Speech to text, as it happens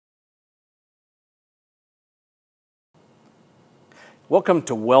Welcome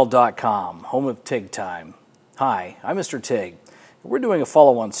to Weld.com, home of TIG time. Hi, I'm Mr. TIG. We're doing a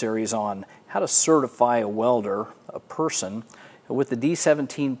follow-on series on how to certify a welder, a person, with the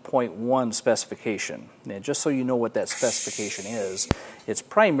D17.1 specification. Now, just so you know what that specification is, it's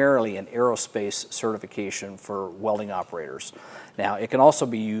primarily an aerospace certification for welding operators. Now, it can also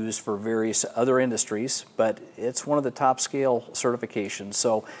be used for various other industries, but it's one of the top scale certifications.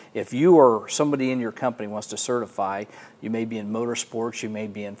 So if you or somebody in your company wants to certify, you may be in motorsports, you may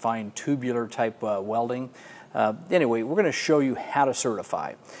be in fine tubular type welding. Anyway, we're going to show you how to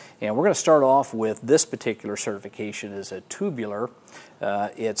certify. And we're going to start off with this particular certification is a tubular.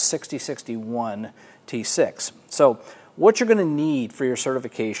 It's 6061 T6. So what you're going to need for your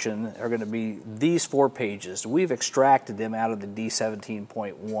certification are going to be these 4 pages. We've extracted them out of the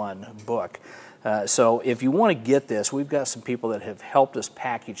D17.1 book. So if you want to get this, we've got some people that have helped us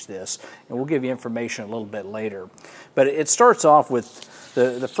package this, and we'll give you information a little bit later. But it starts off with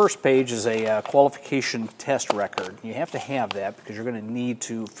the first page is a qualification test record. You have to have that because you're going to need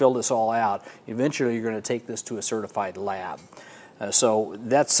to fill this all out. Eventually, you're going to take this to a certified lab. So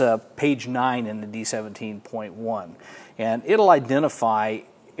that's page 9 in the D17.1. And it'll identify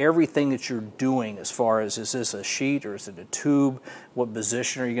everything that you're doing as far as, is this a sheet or is it a tube? What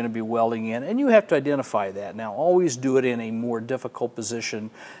position are you going to be welding in? And you have to identify that. Now, always do it in a more difficult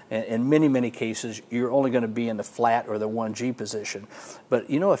position. In many, many cases, you're only going to be in the flat or the 1G position. But,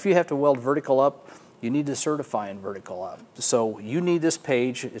 you know, if you have to weld vertical up, you need to certify in vertical up. So you need this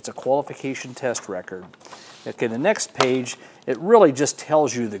page. It's a qualification test record. Okay, the next page, it really just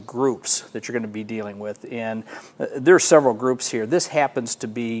tells you the groups that you're going to be dealing with. And there are several groups here. This happens to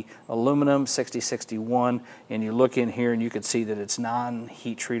be aluminum 6061, and you look in here and you can see that it's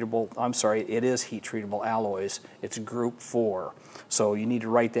non-heat treatable. I'm sorry, it is heat treatable alloys. It's group 4. So you need to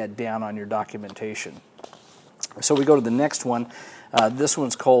write that down on your documentation. So we go to the next one. This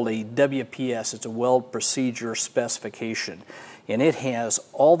one's called a WPS. It's a weld procedure specification. And it has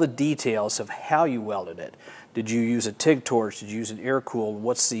all the details of how you welded it. Did you use a TIG torch? Did you use an air-cooled?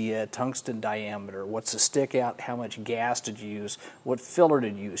 What's the tungsten diameter? What's the stick out? How much gas did you use? What filler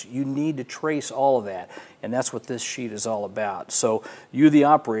did you use? You need to trace all of that, and that's what this sheet is all about. So you, the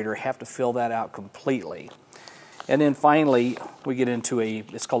operator, have to fill that out completely. And then finally, we get into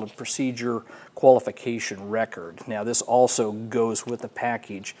it's called a procedure qualification record. Now, this also goes with the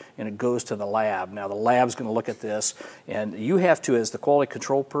package, and it goes to the lab. Now, the lab's going to look at this, and you have to, as the quality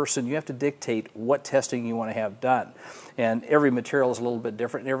control person, you have to dictate what testing you want to have done. And every material is a little bit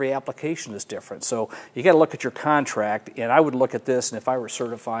different, and every application is different. So you got to look at your contract, and I would look at this, and if I were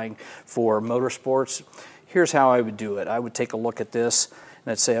certifying for motorsports, here's how I would do it. I would take a look at this,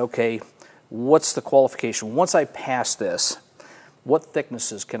 and I'd say, okay, what's the qualification? Once I pass this, what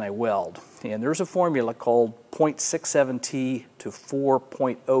thicknesses can I weld? And there's a formula called 0.67T to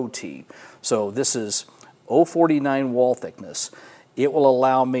 4.0T. So this is 049 wall thickness. It will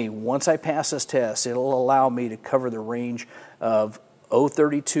allow me, once I pass this test, it'll allow me to cover the range of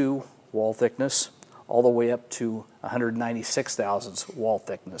 032 wall thickness all the way up to 196 thousandths wall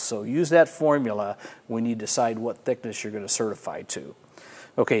thickness. So use that formula when you decide what thickness you're going to certify to.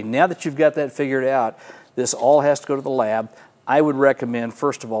 Okay, now that you've got that figured out, this all has to go to the lab. I would recommend,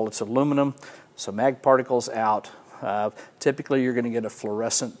 first of all, it's aluminum, so mag particles out. Typically, you're going to get a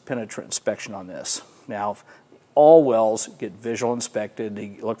fluorescent penetrant inspection on this. Now, all welds get visual inspected.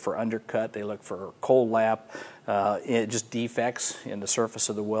 They look for undercut. They look for cold lap, just defects in the surface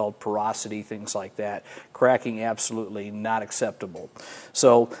of the weld, porosity, things like that. Cracking, absolutely not acceptable.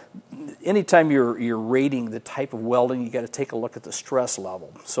 So anytime you're rating the type of welding, you got to take a look at the stress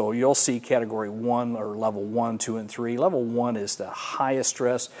level. So you'll see category 1 or level 1, 2, and 3. Level 1 is the highest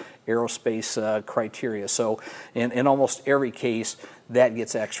stress aerospace criteria. So in almost every case, that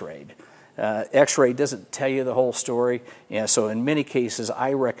gets x-rayed. X-ray doesn't tell you the whole story, and so in many cases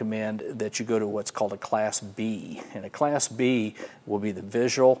I recommend that you go to what's called a Class B. And a Class B will be the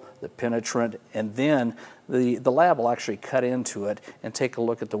visual, the penetrant, and then the lab will actually cut into it and take a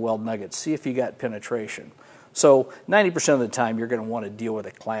look at the weld nuggets, see if you got penetration. So 90% of the time you're going to want to deal with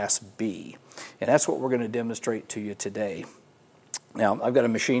a Class B, and that's what we're going to demonstrate to you today. Now, I've got a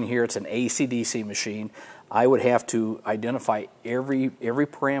machine here. It's an AC/DC machine. I would have to identify every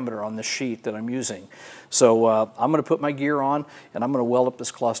parameter on the sheet that I'm using. So I'm going to put my gear on, and I'm going to weld up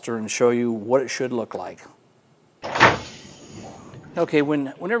this cluster and show you what it should look like. Okay,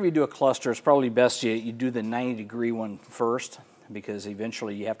 whenever you do a cluster, it's probably best you do the 90-degree one first, because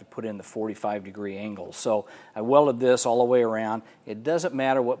eventually you have to put in the 45-degree angle. So I welded this all the way around. It doesn't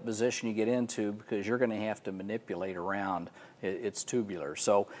matter what position you get into because you're going to have to manipulate around. It's tubular,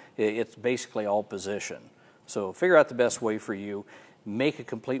 so it's basically all position. So figure out the best way for you. make a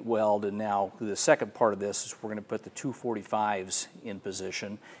complete weld, and now the second part of this is we're going to put the 245s in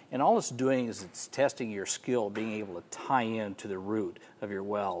position, and all it's doing is it's testing your skill of being able to tie in to the root of your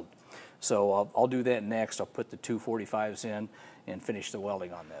weld. So I'll do that next. I'll put the 245s in and finish the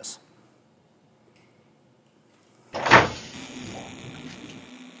welding on this.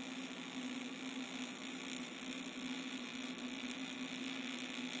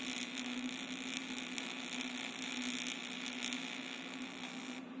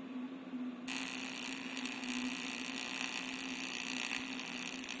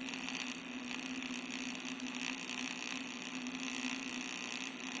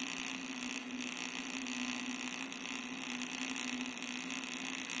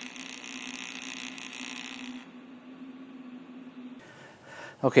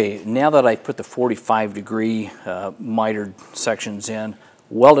 Okay, now that I've put the 45-degree mitered sections in,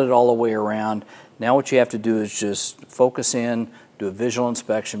 welded all the way around, now what you have to do is just focus in, do a visual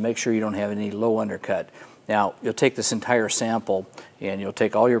inspection, make sure you don't have any low undercut. Now, you'll take this entire sample and you'll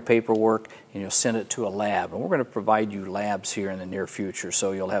take all your paperwork and you'll send it to a lab. And we're going to provide you labs here in the near future,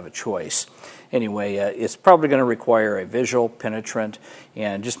 so you'll have a choice. Anyway, it's probably going to require a visual penetrant,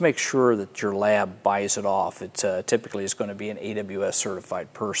 and just make sure that your lab buys it off. It typically is going to be an AWS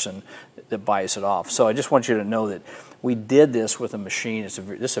certified person that buys it off. So I just want you to know that we did this with a machine. This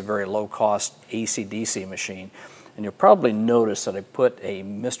is a very low-cost AC/DC machine. And you'll probably notice that I put a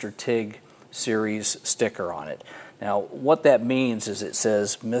Mr. TIG series sticker on it. Now, what that means is it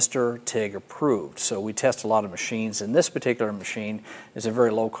says Mr. TIG approved. So we test a lot of machines, and this particular machine is a very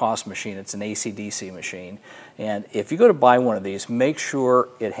low-cost machine. It's an AC/DC machine. And if you go to buy one of these, make sure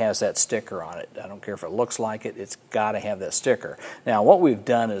it has that sticker on it. I don't care if it looks like it, it's got to have that sticker. Now, what we've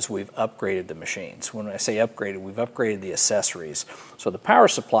done is we've upgraded the machines. When I say upgraded, we've upgraded the accessories. So the power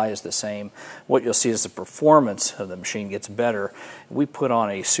supply is the same. What you'll see is the performance of the machine gets better. We put on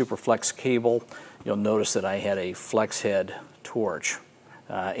a Superflex cable. You'll notice that I had a flex head torch.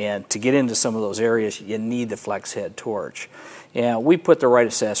 And to get into some of those areas, you need the flex head torch. And we put the right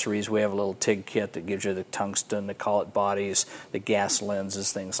accessories. We have a little TIG kit that gives you the tungsten, the collet bodies, the gas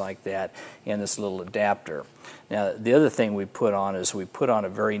lenses, things like that, and this little adapter. Now, the other thing we put on is we put on a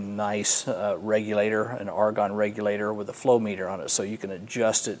very nice regulator, an argon regulator with a flow meter on it, so you can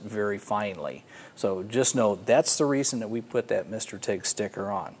adjust it very finely. So just know that's the reason that we put that Mr. TIG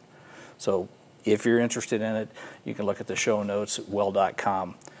sticker on. So if you're interested in it, you can look at the show notes at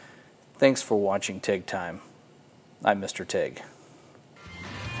Weld.com. Thanks for watching TIG Time. I'm Mr. TIG.